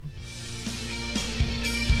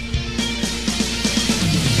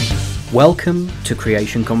Welcome to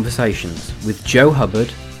Creation Conversations with Joe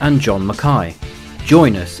Hubbard and John Mackay.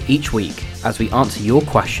 Join us each week as we answer your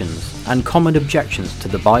questions and common objections to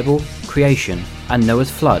the Bible, creation, and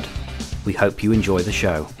Noah's flood. We hope you enjoy the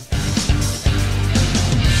show.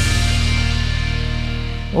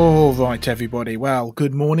 All right, everybody. Well,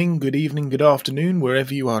 good morning, good evening, good afternoon,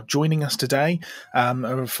 wherever you are joining us today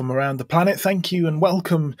from around the planet. Thank you and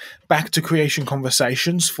welcome back to Creation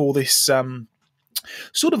Conversations for this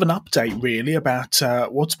sort of an update really about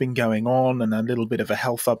what's been going on, and a little bit of a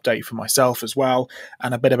health update for myself as well,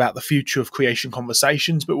 and a bit about the future of Creation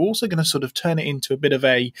Conversations. But we're also going to sort of turn it into a bit of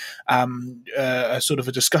a sort of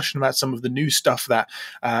a discussion about some of the new stuff that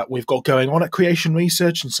we've got going on at Creation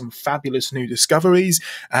Research, and some fabulous new discoveries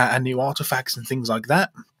and new artifacts and things like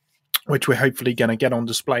that, which we're hopefully going to get on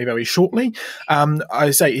display very shortly.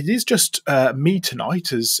 I say it is just me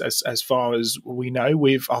tonight, as far as we know.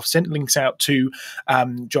 I've sent links out to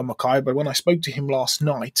John Mackay, but when I spoke to him last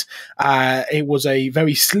night, it was a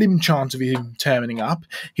very slim chance of him turning up.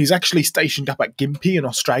 He's actually stationed up at Gympie in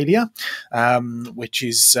Australia, which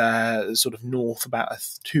is sort of north, about a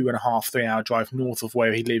 2.5-3 hour drive north of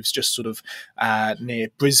where he lives, just sort of near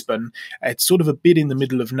Brisbane. It's sort of a bit in the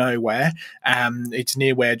middle of nowhere. It's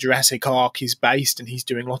near where Jurassic Ark is based, and he's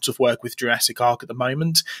doing lots of work with Jurassic Ark at the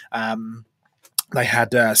moment. They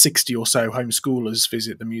had 60 or so homeschoolers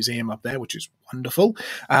visit the museum up there, which is wonderful.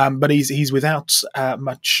 But he's without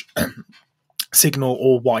much signal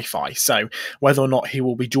or Wi-Fi, so whether or not he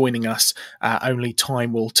will be joining us, only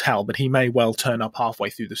time will tell. But he may well turn up halfway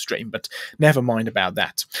through the stream, but never mind about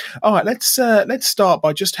that. All right, let's start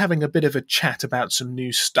by just having a bit of a chat about some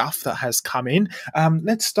new stuff that has come in.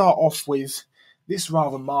 Let's start off with this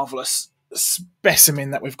rather marvellous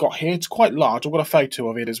specimen that we've got here. It's quite large. I've got a photo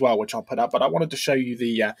of it as well, which I'll put up, but I wanted to show you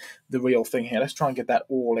the real thing here. Let's try and get that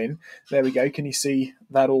all in. There we go. Can you see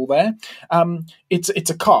that all there? It's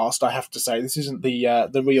a cast, I have to say. This isn't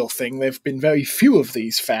the real thing. There have been very few of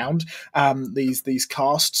these found, these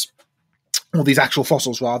casts, or these actual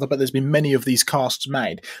fossils rather, but there's been many of these casts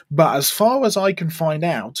made. But as far as I can find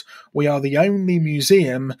out, we are the only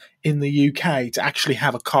museum in the UK to actually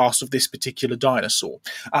have a cast of this particular dinosaur.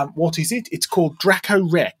 What is it? It's called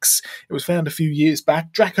Dracorex. It was found a few years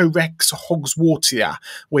back. Dracorex Hogswartia,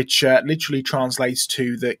 which literally translates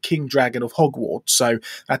to the King Dragon of Hogwarts. So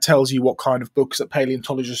that tells you what kind of books that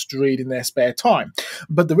paleontologists read in their spare time.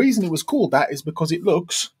 But the reason it was called that is because it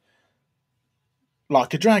looks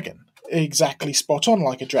like a dragon. Exactly spot on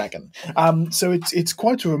like a dragon. So it's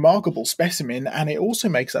quite a remarkable specimen, and it also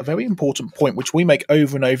makes a very important point, which we make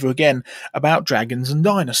over and over again, about dragons and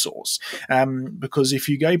dinosaurs. Because if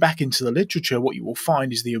you go back into the literature, what you will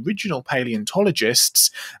find is the original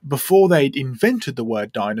paleontologists, before they'd invented the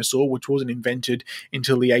word dinosaur, which wasn't invented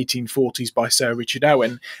until the 1840s by Sir Richard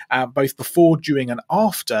Owen, both before, during, and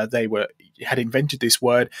after they had invented this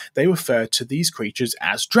word, they referred to these creatures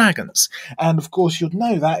as dragons. And of course, you'd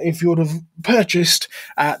know that if you would have purchased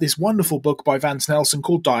this wonderful book by Vance Nelson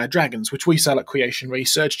called Dire Dragons, which we sell at Creation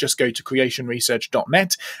Research. Just go to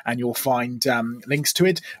creationresearch.net and you'll find links to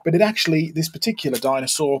it. But this particular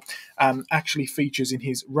dinosaur actually features in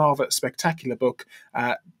his rather spectacular book,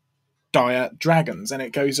 Dire Dragons, and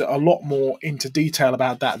it goes a lot more into detail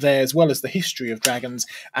about that there, as well as the history of dragons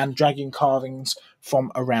and dragon carvings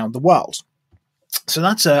from around the world. So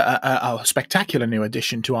that's a spectacular new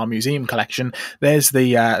addition to our museum collection. There's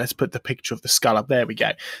the let's put the picture of the skull up. There we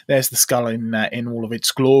go. There's the skull in all of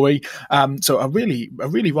its glory. So a really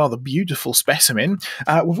rather beautiful specimen.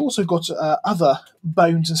 We've also got other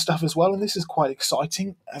bones and stuff as well, and this is quite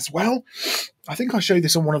exciting as well. I think I showed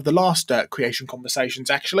this on one of the last Creation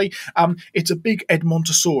Conversations, actually. It's a big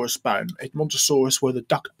Edmontosaurus bone. Edmontosaurus were the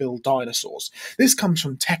duck-billed dinosaurs. This comes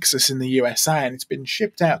from Texas in the USA, and it's been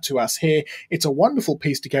shipped out to us here. It's a wonderful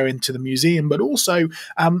piece to go into the museum, but also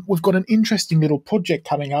we've got an interesting little project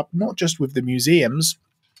coming up, not just with the museums,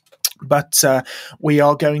 but we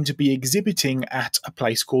are going to be exhibiting at a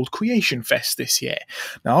place called Creation Fest this year.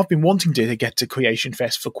 Now, I've been wanting to get to Creation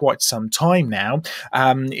Fest for quite some time now.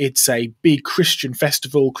 It's a big Christian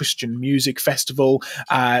festival, Christian music festival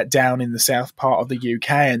down in the south part of the UK,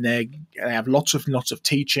 and they have lots of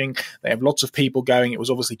teaching. They have lots of people going. It was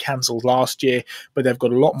obviously cancelled last year, but they've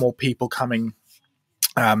got a lot more people coming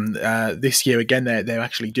This year again. They're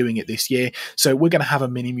actually doing it this year, so we're going to have a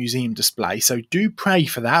mini museum display. So do pray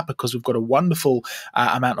for that, because we've got a wonderful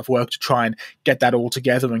amount of work to try and get that all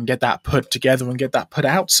together and get that put together and get that put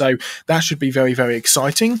out. So that should be very, very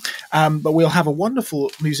exciting. But we'll have a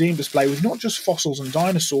wonderful museum display with not just fossils and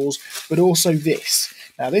dinosaurs, but also this.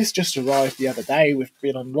 Now, this just arrived the other day. We've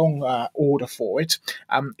been on long order for it.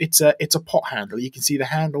 It's a pot handle. You can see the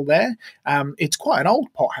handle there. It's quite an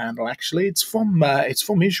old pot handle, actually. It's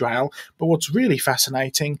from Israel. But what's really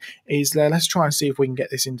fascinating is let's try and see if we can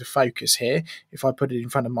get this into focus here. If I put it in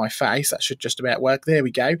front of my face, that should just about work. There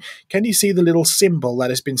we go. Can you see the little symbol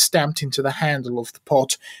that has been stamped into the handle of the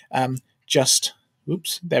pot?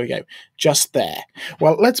 Oops, there we go. Just there.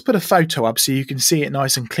 Well, let's put a photo up so you can see it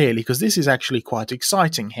nice and clearly, because this is actually quite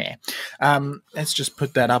exciting here. Let's just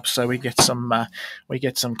put that up so we get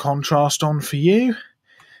some contrast on for you.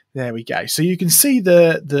 There we go. So you can see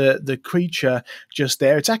the creature just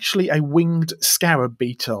there. It's actually a winged scarab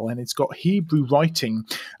beetle, and it's got Hebrew writing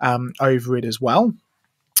over it as well.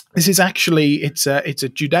 This is actually it's a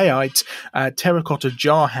Judaite terracotta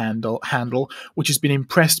jar handle which has been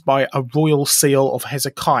impressed by a royal seal of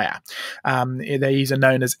Hezekiah. These are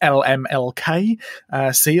known as LMLK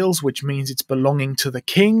seals, which means it's belonging to the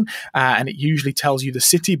king, and it usually tells you the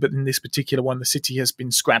city. But in this particular one, the city has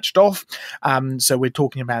been scratched off. So we're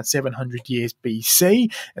talking about 700 years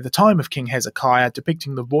BC, at the time of King Hezekiah,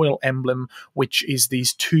 depicting the royal emblem, which is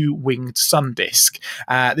these two winged sun disk.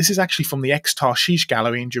 This is actually from the Ex-Tarshish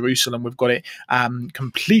Gallery in Jerusalem. We've got it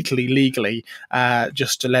completely legally,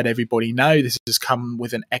 just to let everybody know. This has come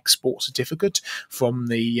with an export certificate from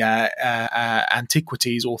the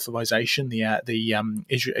Antiquities Authorization, the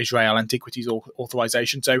Israel Antiquities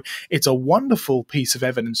Authorization. So it's a wonderful piece of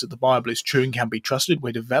evidence that the Bible is true and can be trusted.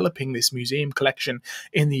 We're developing this museum collection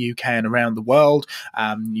in the UK and around the world.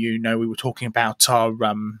 We were talking about our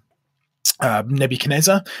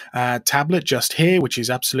Nebuchadnezzar tablet just here, which is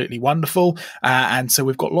absolutely wonderful, and so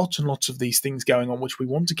we've got lots and lots of these things going on which we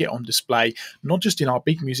want to get on display, not just in our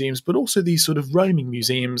big museums but also these sort of roaming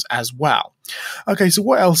museums as well. Okay, so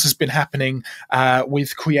what else has been happening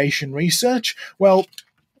with creation research? Well,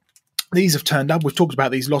 these have turned up. We've talked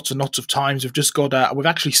about these lots and lots of times. We've just got, we've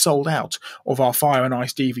actually sold out of our Fire and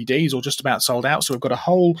Ice DVDs, or just about sold out. So we've got a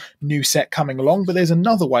whole new set coming along. But there's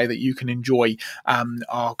another way that you can enjoy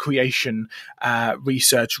our creation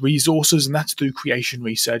research resources, and that's through Creation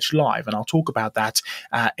Research Live. And I'll talk about that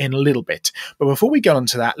in a little bit. But before we get on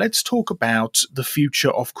to that, let's talk about the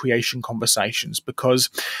future of creation conversations. Because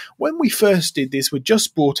when we first did this, we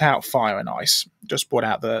just brought out Fire and Ice, just brought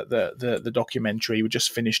out the documentary. We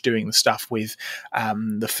just finished doing the stuff with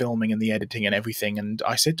the filming and the editing and everything, and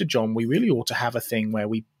I said to John, we really ought to have a thing where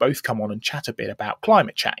we both come on and chat a bit about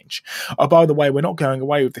climate change. Oh, by the way, we're not going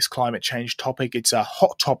away with this climate change topic. It's a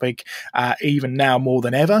hot topic, even now more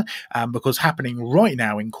than ever, because happening right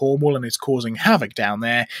now in Cornwall, and it's causing havoc down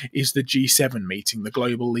there, is the G7 meeting, the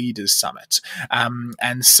Global Leaders Summit.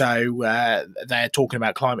 And so they're talking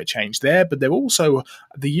about climate change there, but they're also,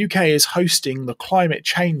 the UK is hosting the Climate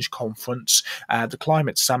Change Conference, the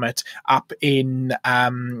Climate Summit, up in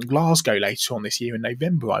Glasgow later on this year in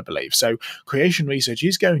November, I believe. So Creation Research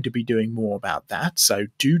is going to be doing more about that, so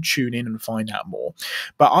do tune in and find out more.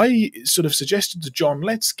 But I sort of suggested to John,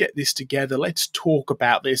 let's get this together, let's talk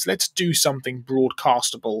about this, let's do something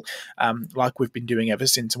broadcastable, like we've been doing ever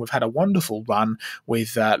since, and we've had a wonderful run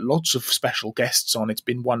with lots of special guests on. It's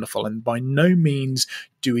been wonderful, and by no means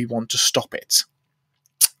do we want to stop it.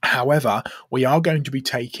 However, we are going to be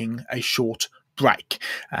taking a short break,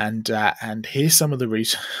 and here's some of the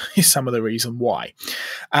reason why.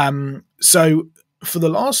 So for the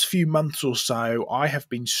last few months or so, I have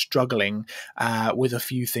been struggling with a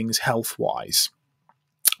few things health-wise.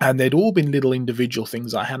 And they'd all been little individual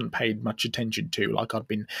things I hadn't paid much attention to, like I'd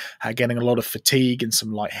been getting a lot of fatigue and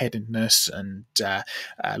some lightheadedness and a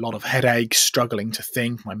lot of headaches, struggling to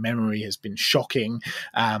think. My memory has been shocking.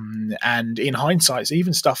 And in hindsight,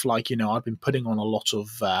 even stuff like, I've been putting on a lot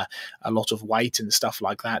of weight and stuff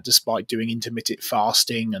like that, despite doing intermittent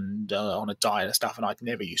fasting and on a diet and stuff, and I'd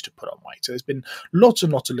never used to put on weight. So there's been lots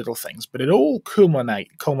and lots of little things, but it all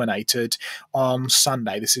culminated on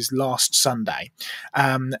Sunday. This is last Sunday.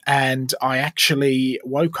 And I actually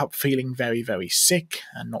woke up feeling very, very sick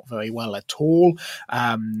and not very well at all.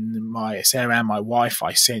 Sarah, my wife,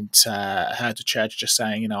 I sent her to church just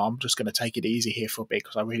saying, I'm just going to take it easy here for a bit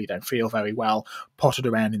because I really don't feel very well. Potted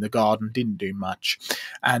around in the garden, didn't do much.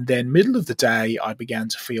 And then middle of the day, I began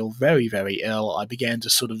to feel very, very ill. I began to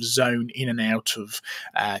sort of zone in and out of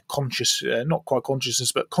not quite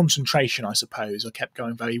consciousness, but concentration, I suppose. I kept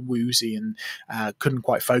going very woozy and couldn't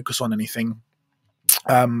quite focus on anything.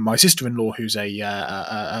 My sister-in-law, who's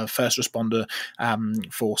a first responder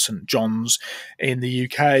for St John's in the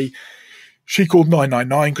UK, she called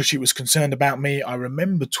 999 because she was concerned about me. I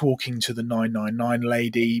remember talking to the 999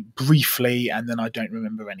 lady briefly, and then I don't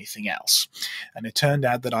remember anything else. And it turned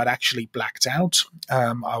out that I'd actually blacked out.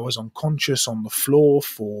 I was unconscious on the floor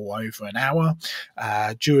for over an hour,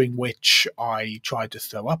 during which I tried to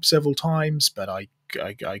throw up several times, but I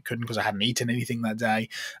couldn't because I hadn't eaten anything that day.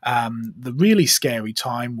 The really scary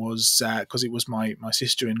time was because it was my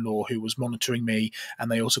sister-in-law who was monitoring me, and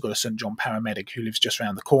they also got a St John paramedic who lives just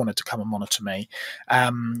around the corner to come and monitor me.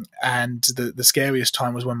 And the scariest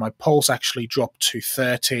time was when my pulse actually dropped to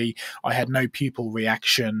 30. I had no pupil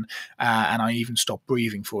reaction, and I even stopped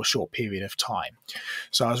breathing for a short period of time.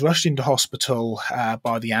 So I was rushed into hospital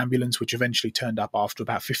by the ambulance, which eventually turned up after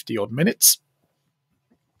about 50 odd minutes,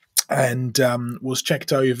 and was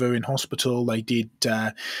checked over in hospital. They did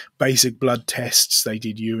basic blood tests, they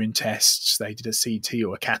did urine tests, they did a CT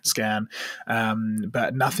or a CAT scan,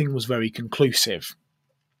 but nothing was very conclusive.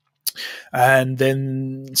 And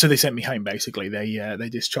then, so they sent me home. Basically, they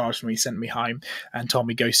discharged me, sent me home, and told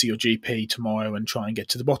me go see your GP tomorrow and try and get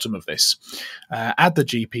to the bottom of this. At the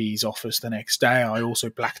GP's office the next day, I also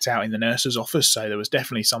blacked out in the nurse's office, so there was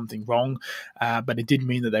definitely something wrong. But it did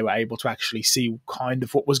mean that they were able to actually see kind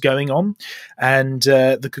of what was going on. And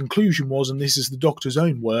the conclusion was, and this is the doctor's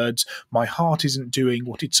own words, my heart isn't doing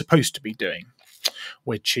what it's supposed to be doing,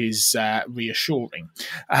 which is reassuring,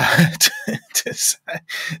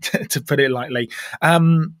 to put it lightly.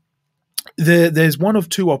 There's one of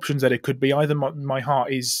two options that it could be. Either my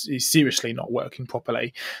heart is seriously not working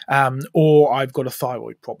properly, or I've got a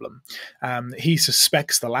thyroid problem. He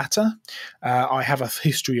suspects the latter. I have a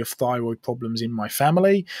history of thyroid problems in my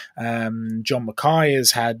family. John Mackay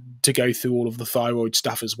has had to go through all of the thyroid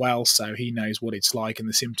stuff as well, so he knows what it's like, and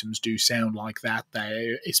the symptoms do sound like that,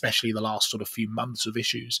 especially the last sort of few months of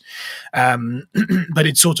issues. But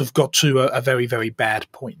it's sort of got to a very, very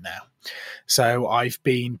bad point now. So I've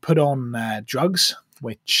been put on drugs,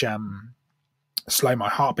 which slow my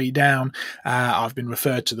heartbeat down. I've been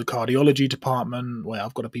referred to the cardiology department, where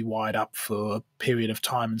I've got to be wired up for a period of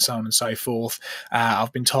time and so on and so forth.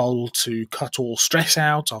 I've been told to cut all stress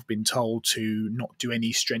out. I've been told to not do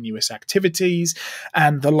any strenuous activities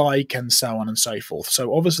and the like, and so on and so forth.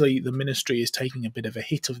 So obviously the ministry is taking a bit of a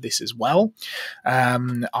hit of this as well.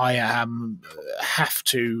 I have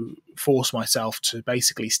to force myself to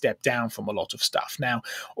basically step down from a lot of stuff. Now,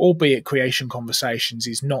 albeit Creation Conversations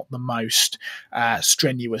is not the most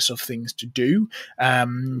strenuous of things to do,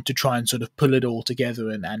 to try and sort of pull it all together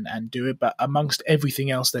and do it, but amongst everything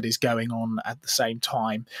else that is going on at the same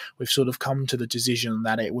time, we've sort of come to the decision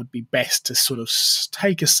that it would be best to sort of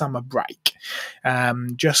take a summer break,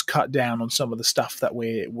 just cut down on some of the stuff that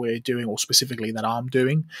we're doing, or specifically that I'm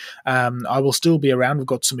doing. I will still be around. We've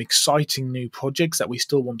got some exciting new projects that we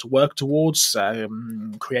still want to work towards.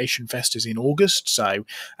 Creation Fest is in August, so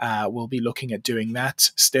we'll be looking at doing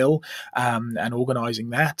that still, and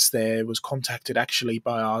organising that. There was contacted actually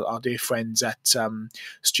by our dear friends at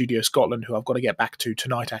Studio Scotland, who I've got to get back to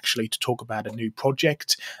tonight actually, to talk about a new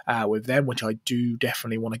project with them, which I do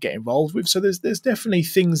definitely want to get involved with. So there's definitely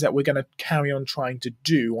things that we're going to carry on trying to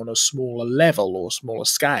do on a smaller level or smaller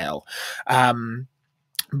scale.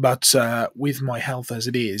 But with my health as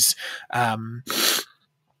it is,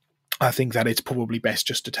 I think that it's probably best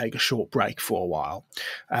just to take a short break for a while.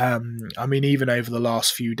 I mean, even over the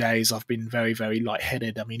last few days, I've been very, very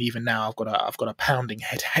lightheaded. I mean, even now I've got a pounding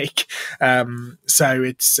headache. So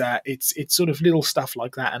it's sort of little stuff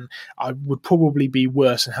like that, and I would probably be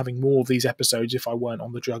worse and having more of these episodes if I weren't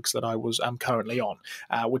on the drugs that I'm currently on,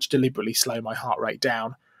 which deliberately slow my heart rate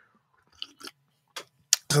down,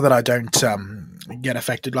 so that I don't get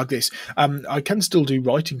affected like this. I can still do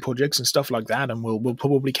writing projects and stuff like that, and we'll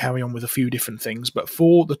probably carry on with a few different things, but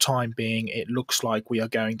for the time being, it looks like we are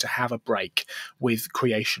going to have a break with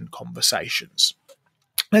Creation Conversations.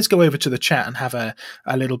 Let's go over to the chat and have a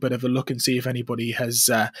little bit of a look and see if anybody has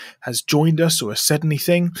joined us or has said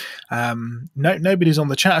anything. Nobody's on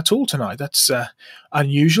the chat at all tonight. That's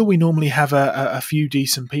unusual. We normally have a few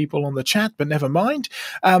decent people on the chat, but never mind.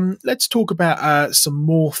 Let's talk about some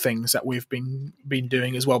more things that we've been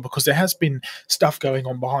doing as well, because there has been stuff going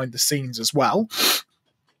on behind the scenes as well.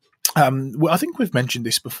 Well, I think we've mentioned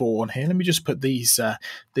this before on here. Let me just put these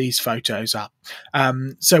photos up.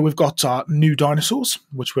 So we've got our new dinosaurs,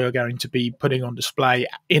 which we're going to be putting on display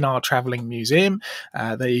in our travelling museum.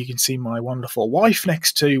 There you can see my wonderful wife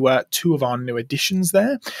next to two of our new additions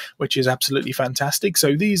there, which is absolutely fantastic.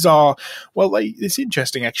 So these are, well, it's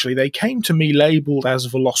interesting actually. They came to me labelled as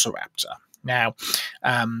Velociraptor. Now,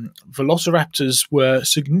 velociraptors were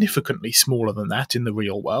significantly smaller than that in the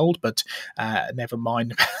real world, but never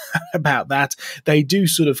mind about that. They do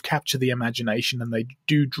sort of capture the imagination and they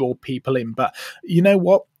do draw people in. But you know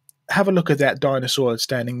what? Have a look at that dinosaur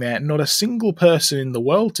standing there. Not a single person in the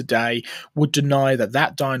world today would deny that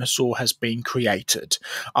that dinosaur has been created.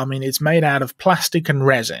 I mean, it's made out of plastic and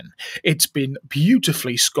resin. It's been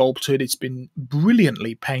beautifully sculpted. It's been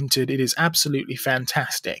brilliantly painted. It is absolutely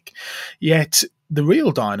fantastic. Yet the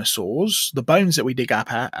real dinosaurs, the bones that we dig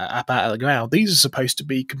up out of the ground, these are supposed to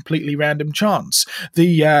be completely random chance.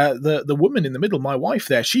 The woman in the middle, my wife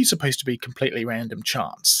there, she's supposed to be completely random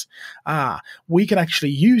chance. We can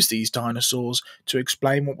actually use these dinosaurs to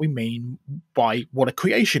explain what we mean by what a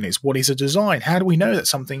creation is. What is a design? How do we know that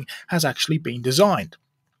something has actually been designed?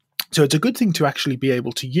 So it's a good thing to actually be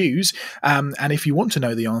able to use. And if you want to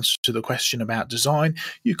know the answer to the question about design,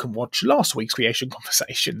 you can watch last week's Creation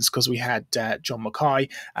Conversations, because we had John Mackay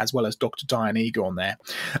as well as Dr. Diane Eager on there.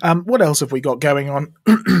 What else have we got going on?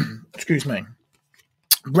 Excuse me.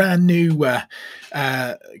 Brand new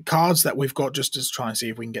cards that we've got, just to try and see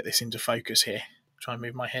if we can get this into focus here. Try and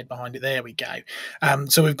move my head behind it. There we go.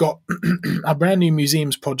 So we've got a brand new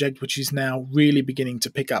museums project, which is now really beginning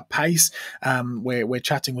to pick up pace. We're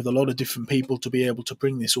chatting with a lot of different people to be able to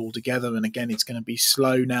bring this all together. And again, it's going to be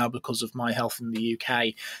slow now because of my health in the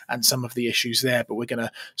UK and some of the issues there. But we're going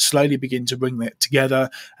to slowly begin to bring that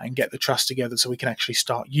together and get the trust together so we can actually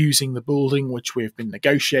start using the building, which we've been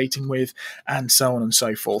negotiating with, and so on and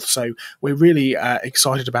so forth. So we're really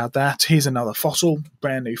excited about that. Here's another fossil,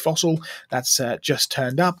 brand new fossil that's just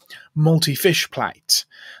turned up, multi-fish plate.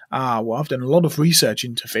 Well, I've done a lot of research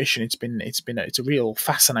into fish, and it's a real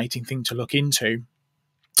fascinating thing to look into.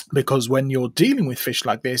 Because when you're dealing with fish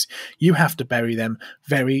like this, you have to bury them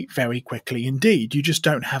very, very quickly indeed. You just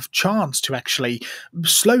don't have chance to actually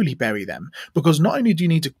slowly bury them. Because not only do you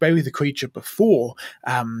need to bury the creature before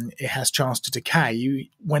it has chance to decay,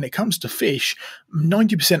 when it comes to fish,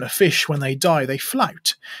 90% of fish, when they die, they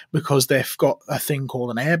float. Because they've got a thing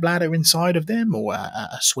called an air bladder inside of them, or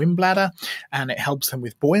a swim bladder, and it helps them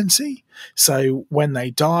with buoyancy. So when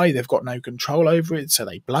they die, they've got no control over it, so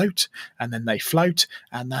they bloat, and then they float,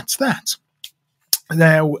 and that's that.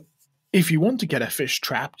 Now, if you want to get a fish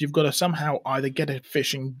trapped, you've got to somehow either get a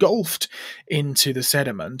fish engulfed into the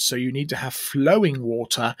sediment, so you need to have flowing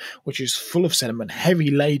water, which is full of sediment,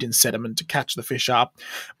 heavy laden sediment, to catch the fish up.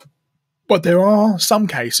 But there are some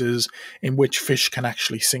cases in which fish can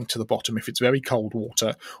actually sink to the bottom if it's very cold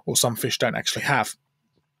water, or some fish don't actually have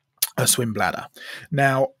a swim bladder.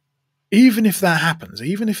 Now, even if that happens,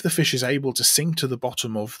 even if the fish is able to sink to the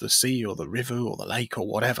bottom of the sea or the river or the lake or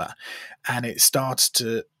whatever, and it starts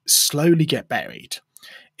to slowly get buried,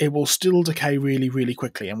 it will still decay really, really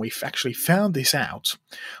quickly. And we've actually found this out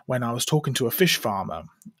when I was talking to a fish farmer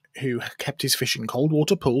who kept his fish in cold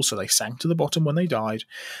water pools, so they sank to the bottom when they died.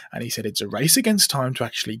 And he said it's a race against time to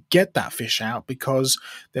actually get that fish out, because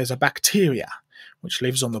there's a bacteria which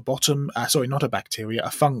lives on the bottom. Not a bacteria,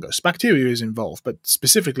 a fungus. Bacteria is involved, but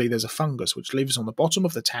specifically there's a fungus which lives on the bottom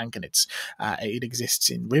of the tank, and it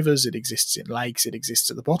exists in rivers, it exists in lakes, it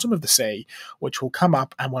exists at the bottom of the sea, which will come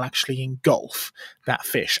up and will actually engulf that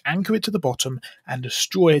fish, anchor it to the bottom, and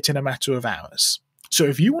destroy it in a matter of hours. So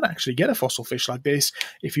if you want to actually get a fossil fish like this,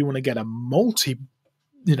 if you want to get a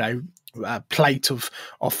plate of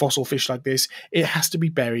fossil fish like this, it has to be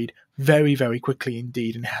buried very, very quickly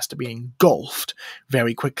indeed, and it has to be engulfed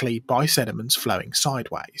very quickly by sediments flowing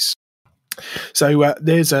sideways. So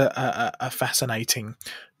there's a fascinating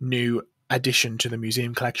new addition to the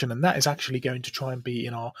museum collection, and that is actually going to try and be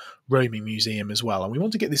in our roaming museum as well. And we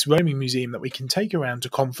want to get this roaming museum that we can take around to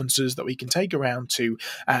conferences, that we can take around to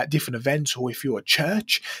different events, or if you're a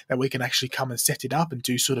church, that we can actually come and set it up and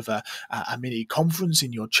do sort of a mini conference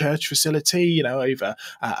in your church facility, over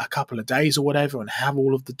a couple of days or whatever, and have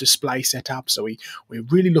all of the display set up. So we're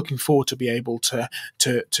really looking forward to be able to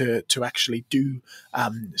actually do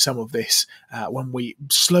some of this when we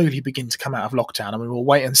slowly begin to come out of lockdown. And we will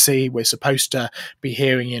wait and see. We're supposed to be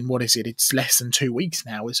hearing in, it's less than 2 weeks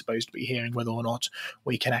now, we're supposed to be hearing whether or not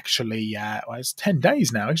we can actually, it's 10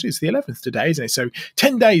 days now, actually it's the 11th today, isn't it? So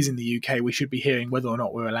 10 days in the UK, we should be hearing whether or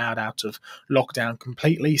not we're allowed out of lockdown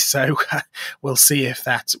completely. So we'll see if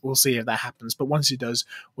that happens. But once it does,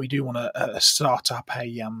 we do want to start up a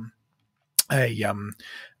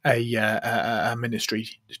a ministry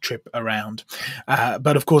trip around.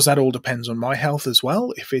 But of course, that all depends on my health as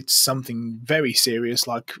well. If it's something very serious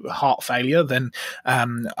like heart failure, then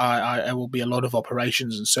I will be a lot of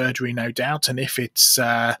operations and surgery, no doubt. And if it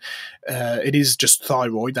is just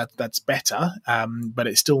thyroid, that's better. But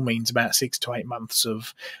it still means about 6 to 8 months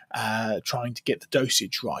of trying to get the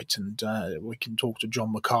dosage right. And we can talk to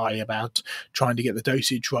John Mackay about trying to get the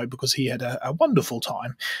dosage right, because he had a wonderful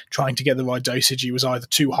time trying to get the right dosage. He was either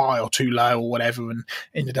too high or too low or whatever, and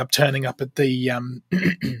ended up turning up at the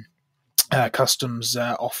customs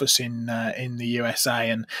office in the USA,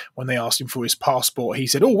 and when they asked him for his passport, he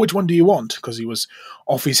said, "Oh, which one do you want?" Because he was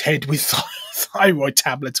off his head with thyroid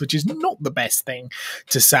tablets, which is not the best thing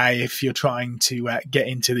to say if you're trying to get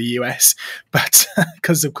into the US, but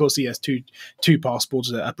because of course he has two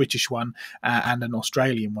passports, a British one and an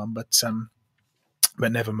Australian one, but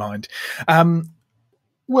never mind.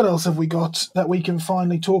 What else have we got that we can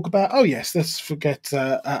finally talk about? Oh, yes, let's forget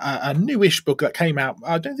a newish book that came out.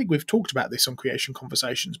 I don't think we've talked about this on Creation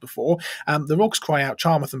Conversations before. The Rocks Cry Out,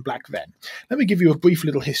 Charmouth and Black Ven. Let me give you a brief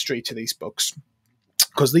little history to these books,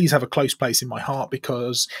 because these have a close place in my heart,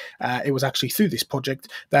 because it was actually through this project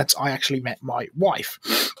that I actually met my wife.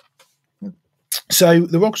 So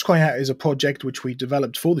The Rocks Cry Out is a project which we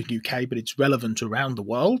developed for the UK, but it's relevant around the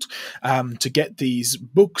world, to get these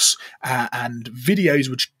books and videos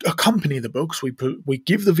which accompany the books. We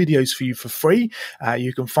give the videos for you for free.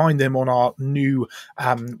 You can find them on our new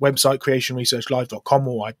website, creationresearchlive.com,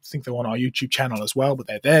 or I think they're on our YouTube channel as well, but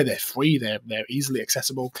they're there, they're free, they're easily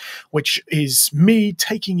accessible, which is me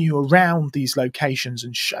taking you around these locations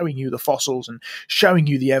and showing you the fossils and showing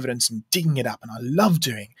you the evidence and digging it up. And I love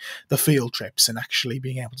doing the field trips and actually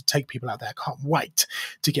being able to take people out there. I can't wait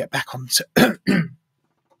to get back onto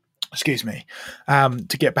excuse me,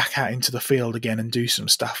 to get back out into the field again and do some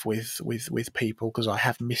stuff with people, because I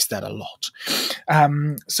have missed that a lot.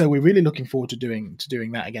 So we're really looking forward to doing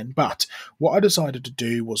that again. But what I decided to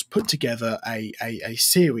do was put together a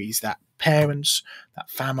series that parents, that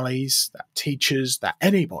families, that teachers, that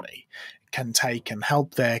anybody can take and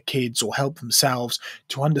help their kids or help themselves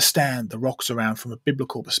to understand the rocks around from a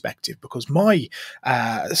biblical perspective. Because my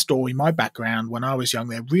story, my background, when I was young,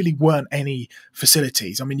 there really weren't any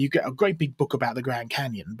facilities. I mean, you get a great big book about the Grand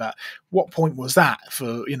Canyon, but what point was that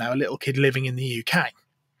for, a little kid living in the UK?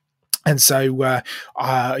 And so,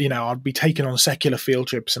 I'd be taken on secular field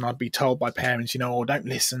trips, and I'd be told by parents, oh, don't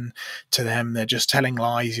listen to them. They're just telling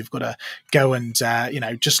lies. You've got to go and,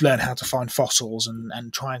 just learn how to find fossils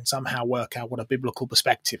and try and somehow work out what a biblical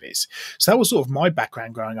perspective is. So that was sort of my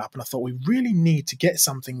background growing up. And I thought we really need to get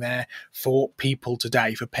something there for people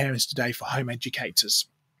today, for parents today, for home educators.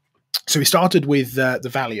 So we started with the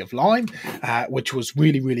Valley of Lyme, which was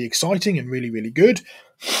really, really exciting and really, really good.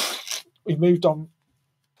 We've moved on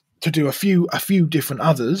to do a few different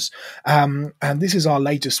others, and this is our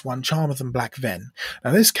latest one, Charmouth and Black Ven.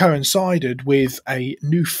 Now, this coincided with a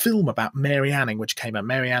new film about Mary Anning, which came out.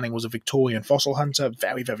 Mary Anning was a Victorian fossil hunter,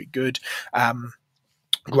 very, very good.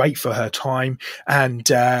 Great for her time,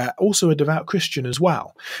 and also a devout Christian as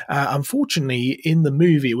well. Unfortunately, in the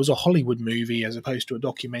movie, it was a Hollywood movie as opposed to a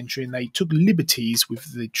documentary, and they took liberties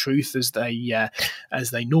with the truth as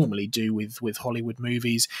they normally do with Hollywood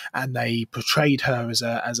movies, and they portrayed her as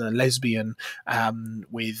a lesbian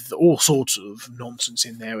with all sorts of nonsense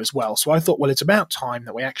in there as well. So I thought, well, it's about time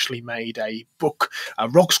that we actually made a book, a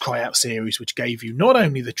Rocks Cry Out series, which gave you not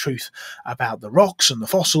only the truth about the rocks and the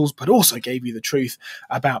fossils, but also gave you the truth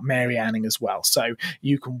about Mary Anning as well. So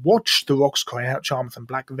you can watch The Rocks Cry Out, Charmouth and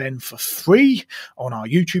Black Ven for free on our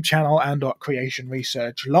YouTube channel and at Creation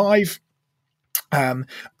Research Live.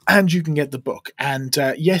 And you can get the book. And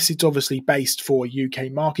yes, it's obviously based for a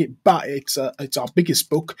UK market, but it's our biggest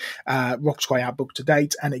book, Rocks Cry Out book to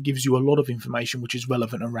date, and it gives you a lot of information which is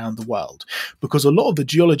relevant around the world. Because a lot of the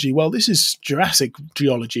geology, well, this is Jurassic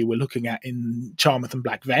geology we're looking at in Charmouth and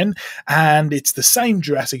Black Ven, and it's the same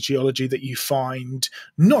Jurassic geology that you find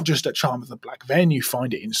not just at Charmouth and Black Ven, you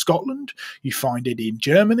find it in Scotland, you find it in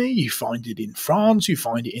Germany, you find it in France, you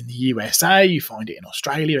find it in the USA, you find it in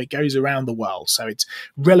Australia. It goes around the world, so it's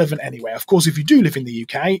relevant anyway. Of course, if you do live in the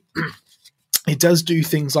UK, it does do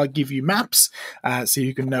things like give you maps, so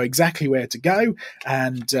you can know exactly where to go,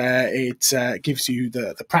 and it gives you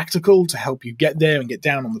the practical to help you get there and get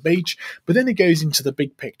down on the beach. But then it goes into the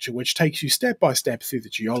big picture, which takes you step by step through the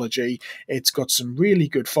geology. It's got some really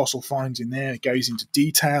good fossil finds in there. It goes into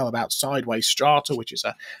detail about sideways strata, which is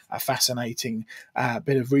a fascinating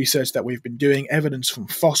bit of research that we've been doing, evidence from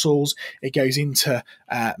fossils. It goes into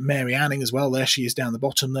Mary Anning as well. There she is down the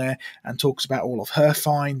bottom there, and talks about all of her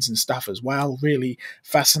finds and stuff as well. really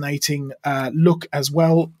fascinating look as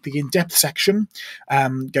well. The in-depth section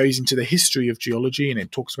goes into the history of geology, and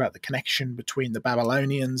it talks about the connection between the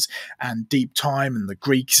Babylonians and deep time, and the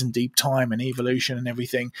Greeks and deep time, and evolution and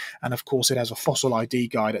everything. And of course, it has a fossil ID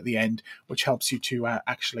guide at the end, which helps you to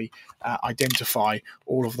actually identify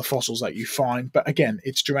all of the fossils that you find. But again,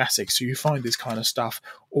 it's Jurassic, so you find this kind of stuff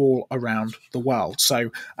all around the world.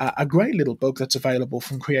 So a great little book that's available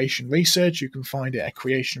from Creation Research. You can find it at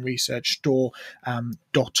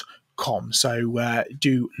creationresearchstore.com. So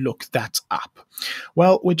do look that up.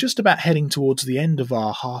 Well, we're just about heading towards the end of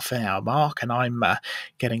our half-hour mark, and I'm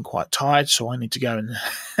getting quite tired, so I need to go and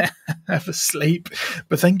have a sleep.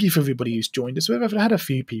 But thank you for everybody who's joined us. We've had a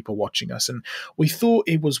few people watching us, and we thought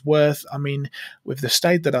it was worth, with the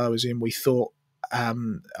state that I was in, we thought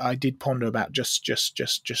I did ponder about just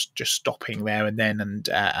stopping there and then and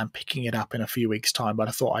picking it up in a few weeks' time. But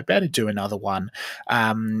I thought I'd better do another one,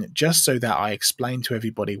 just so that I explain to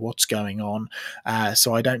everybody what's going on,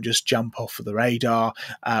 so I don't just jump off of the radar.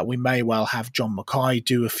 We may well have John Mackay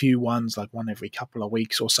do a few ones, like one every couple of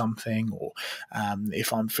weeks or something, or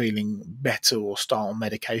if I'm feeling better or start on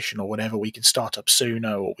medication or whatever, we can start up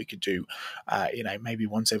sooner, or we could do maybe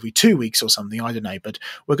once every 2 weeks or something. I don't know, but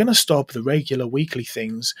we're going to stop the regular weekly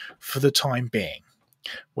things for the time being.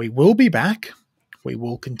 We will be back. We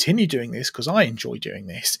will continue doing this because I enjoy doing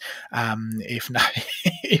this,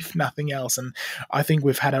 if nothing else. And I think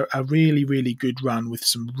we've had a really, really good run with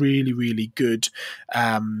some really, really good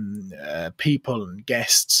people and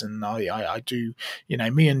guests. And I do,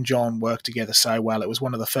 me and John work together so well. It was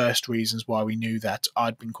one of the first reasons why we knew that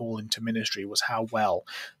I'd been called into ministry, was how well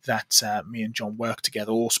that me and John worked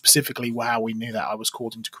together, or specifically how we knew that I was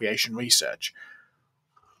called into Creation Research.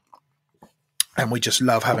 And we just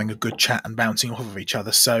love having a good chat and bouncing off of each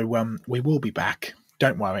other. So we will be back.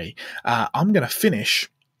 Don't worry. I'm going to finish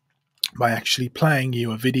by actually playing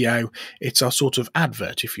you a video. It's our sort of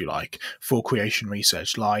advert, if you like, for Creation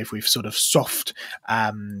Research Live. We've sort of soft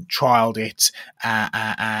trialed it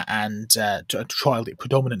and trialed it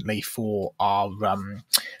predominantly for our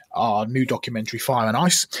new documentary, Fire and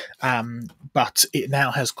Ice. But it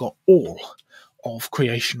now has got all of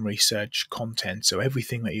Creation Research content. So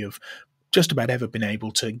everything that you've just about ever been able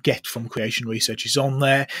to get from Creation Research is on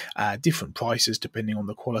there, different prices depending on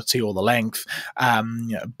the quality or the length,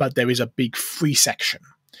 but there is a big free section,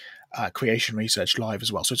 Creation Research Live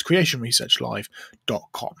as well. So it's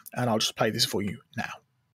creationresearchlive.com, and I'll just play this for you now.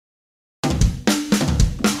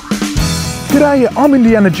 G'day, I'm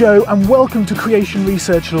Indiana Joe, and welcome to Creation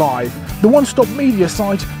Research Live, the one-stop media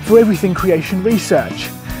site for everything Creation Research.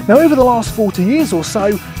 Now, over the last 40 years or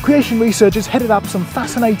so, Creation Research has headed up some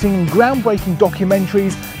fascinating and groundbreaking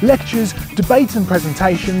documentaries, lectures, debates and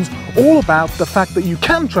presentations, all about the fact that you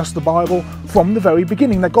can trust the Bible from the very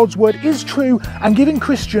beginning, that God's Word is true, and giving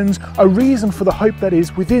Christians a reason for the hope that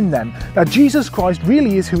is within them, that Jesus Christ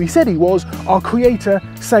really is who He said He was, our Creator,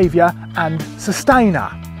 Saviour and Sustainer.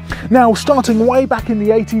 Now, starting way back in the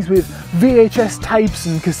 80s with VHS tapes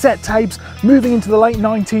and cassette tapes, moving into the late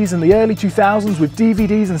 90s and the early 2000s with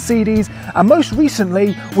DVDs and CDs, and most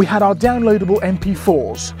recently we had our downloadable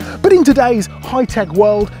MP4s. But in today's high-tech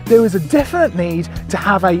world, there is a definite need to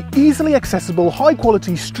have a easily accessible,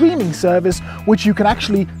 high-quality streaming service which you can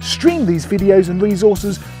actually stream these videos and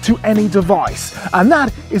resources to any device. And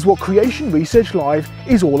that is what Creation Research Live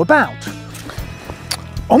is all about.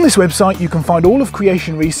 On this website you can find all of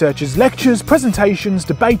Creation Research's lectures, presentations,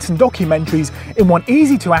 debates and documentaries in one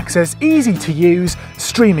easy to access, easy to use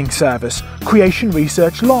streaming service, Creation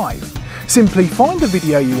Research Live. Simply find the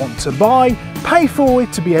video you want to buy, pay for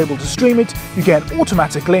it to be able to stream it, you get an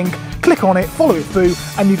automatic link, click on it, follow it through,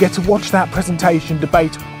 and you get to watch that presentation,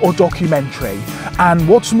 debate or documentary. And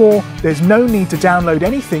what's more, there's no need to download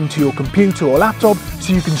anything to your computer or laptop,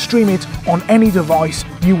 so you can stream it on any device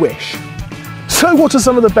you wish. So what are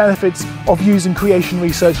some of the benefits of using Creation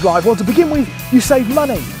Research Live? Well, to begin with, you save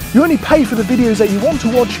money. You only pay for the videos that you want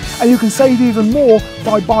to watch, and you can save even more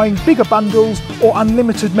by buying bigger bundles or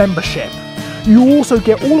unlimited membership. You also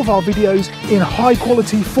get all of our videos in high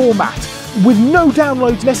quality format with no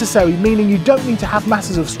downloads necessary, meaning you don't need to have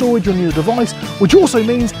masses of storage on your device, which also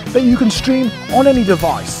means that you can stream on any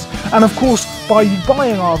device. And of course, by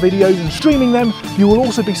buying our videos and streaming them, you will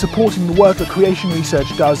also be supporting the work that Creation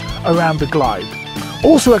Research does around the globe.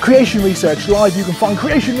 Also at Creation Research Live, you can find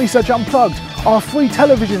Creation Research Unplugged, our free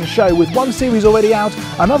television show with one series already out,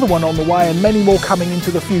 another one on the way, and many more coming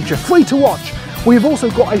into the future, free to watch. We've also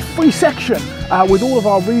got a free section with all of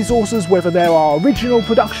our resources, whether there are original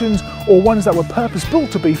productions or ones that were purpose-built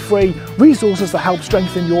to be free, resources that help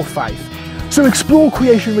strengthen your faith. So explore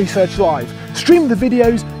Creation Research Live. stream the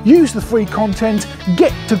videos, use the free content,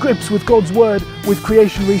 get to grips with God's Word with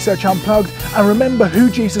Creation Research Unplugged, and remember who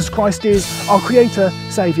Jesus Christ is, our Creator,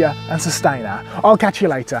 Saviour and Sustainer. I'll catch you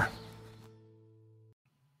later.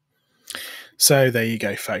 So there you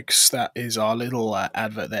go, folks. That is our little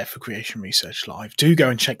advert there for Creation Research Live. Do go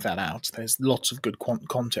and check that out. There's lots of good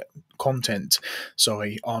content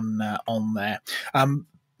on there.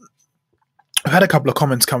 I've had a couple of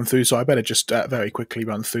comments come through, so I better just very quickly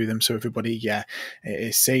run through them so everybody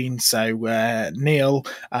is seen. So Neil,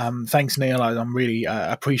 thanks Neil. I'm really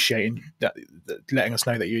appreciating that letting us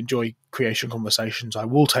know that you enjoy Creation Conversations. I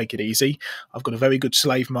will take it easy. I've got a very good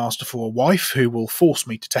slave master for a wife who will force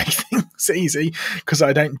me to take things easy because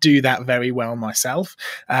I don't do that very well myself.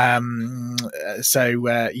 We are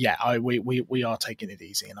taking it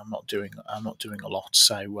easy, and I'm not doing a lot.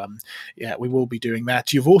 So we will be doing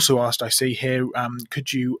that. You've also asked, I see here,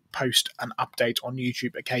 could you post an update on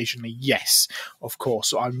YouTube occasionally? Yes, of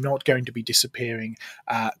course. I'm not going to be disappearing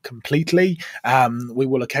completely. We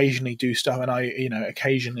will occasionally do stuff, and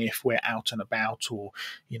occasionally if we're out and about, or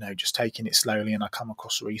just taking it slowly, and I come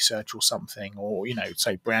across research or something, or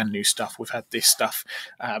say brand new stuff. We've had this stuff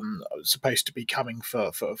supposed to be coming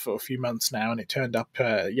for a few months now, and it turned up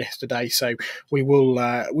yesterday. So we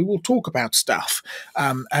will talk about stuff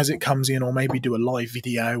as it comes in, or maybe do a live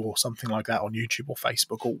video or something like that on YouTube or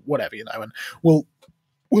Facebook or whatever, and we'll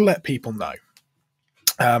let people know.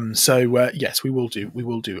 Yes, we will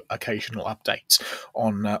do occasional updates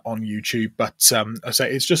on YouTube, but I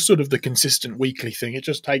say it's just sort of the consistent weekly thing. It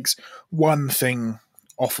just takes one thing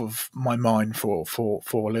off of my mind for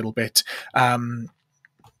a little bit.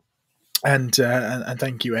 And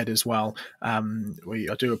thank you, Ed, as well. I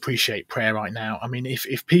do appreciate prayer right now. I mean,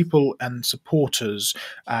 if people and supporters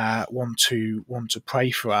want to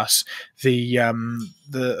pray for us, I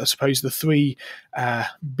suppose the three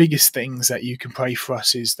biggest things that you can pray for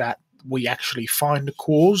us is that we actually find a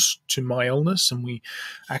cause to my illness, and we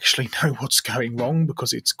actually know what's going wrong,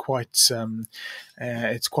 because it's quite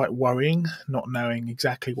worrying not knowing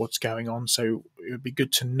exactly what's going on. So it would be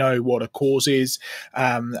good to know what a cause is,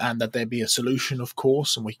 and that there be a solution, of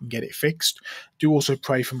course, and we can get it fixed. Do also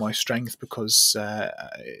pray for my strength, because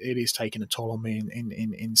it is taking a toll on me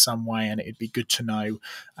in some way, and it'd be good to know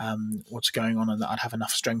what's going on, and that I'd have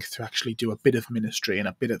enough strength to actually do a bit of ministry and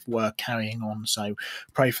a bit of work carrying on. So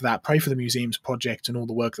pray for that. Pray for the museum's project and all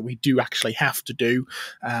the work that we do actually have to do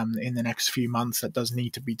in the next few months that does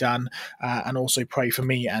need to be done, and also pray for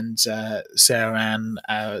me and Sarah Ann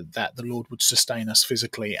that the Lord would sustain us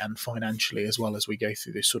physically and financially as well as we go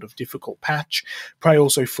through this sort of difficult patch. Pray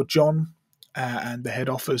also for John and the head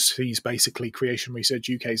office. He's basically Creation Research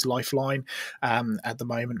UK's lifeline at the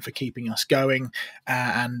moment for keeping us going,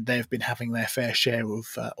 and they've been having their fair share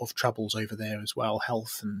of troubles over there as well,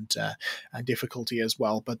 health and difficulty as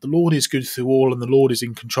well. But the Lord is good through all, and the Lord is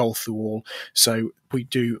in control through all. So we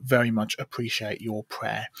do very much appreciate your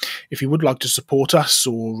prayer. If you would like to support us,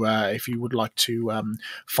 or if you would like to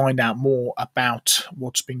find out more about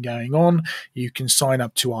what's been going on, you can sign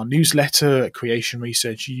up to our newsletter at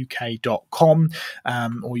creationresearchuk.com,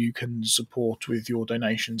 or you can support with your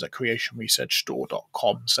donations at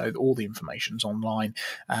creationresearchstore.com. So all the information's online,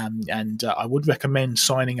 and I would recommend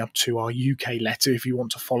signing up to our UK letter if you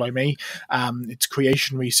want to follow me. It's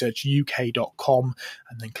creationresearchuk.com,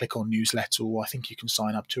 and then click on newsletter, or I think you can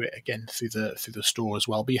sign up to it again through the store as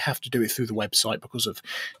well, but you have to do it through the website because of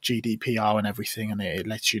GDPR and everything, and it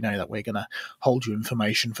lets you know that we're going to hold your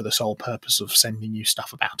information for the sole purpose of sending you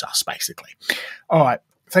stuff about us, basically. All right.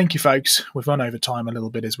 Thank you, folks. We've run over time a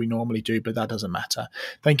little bit as we normally do, but that doesn't matter.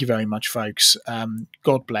 Thank you very much, folks.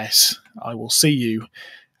 God bless. I will see you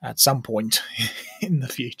at some point in the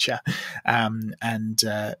future.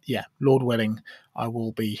 Lord willing, I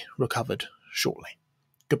will be recovered shortly.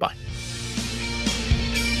 Goodbye.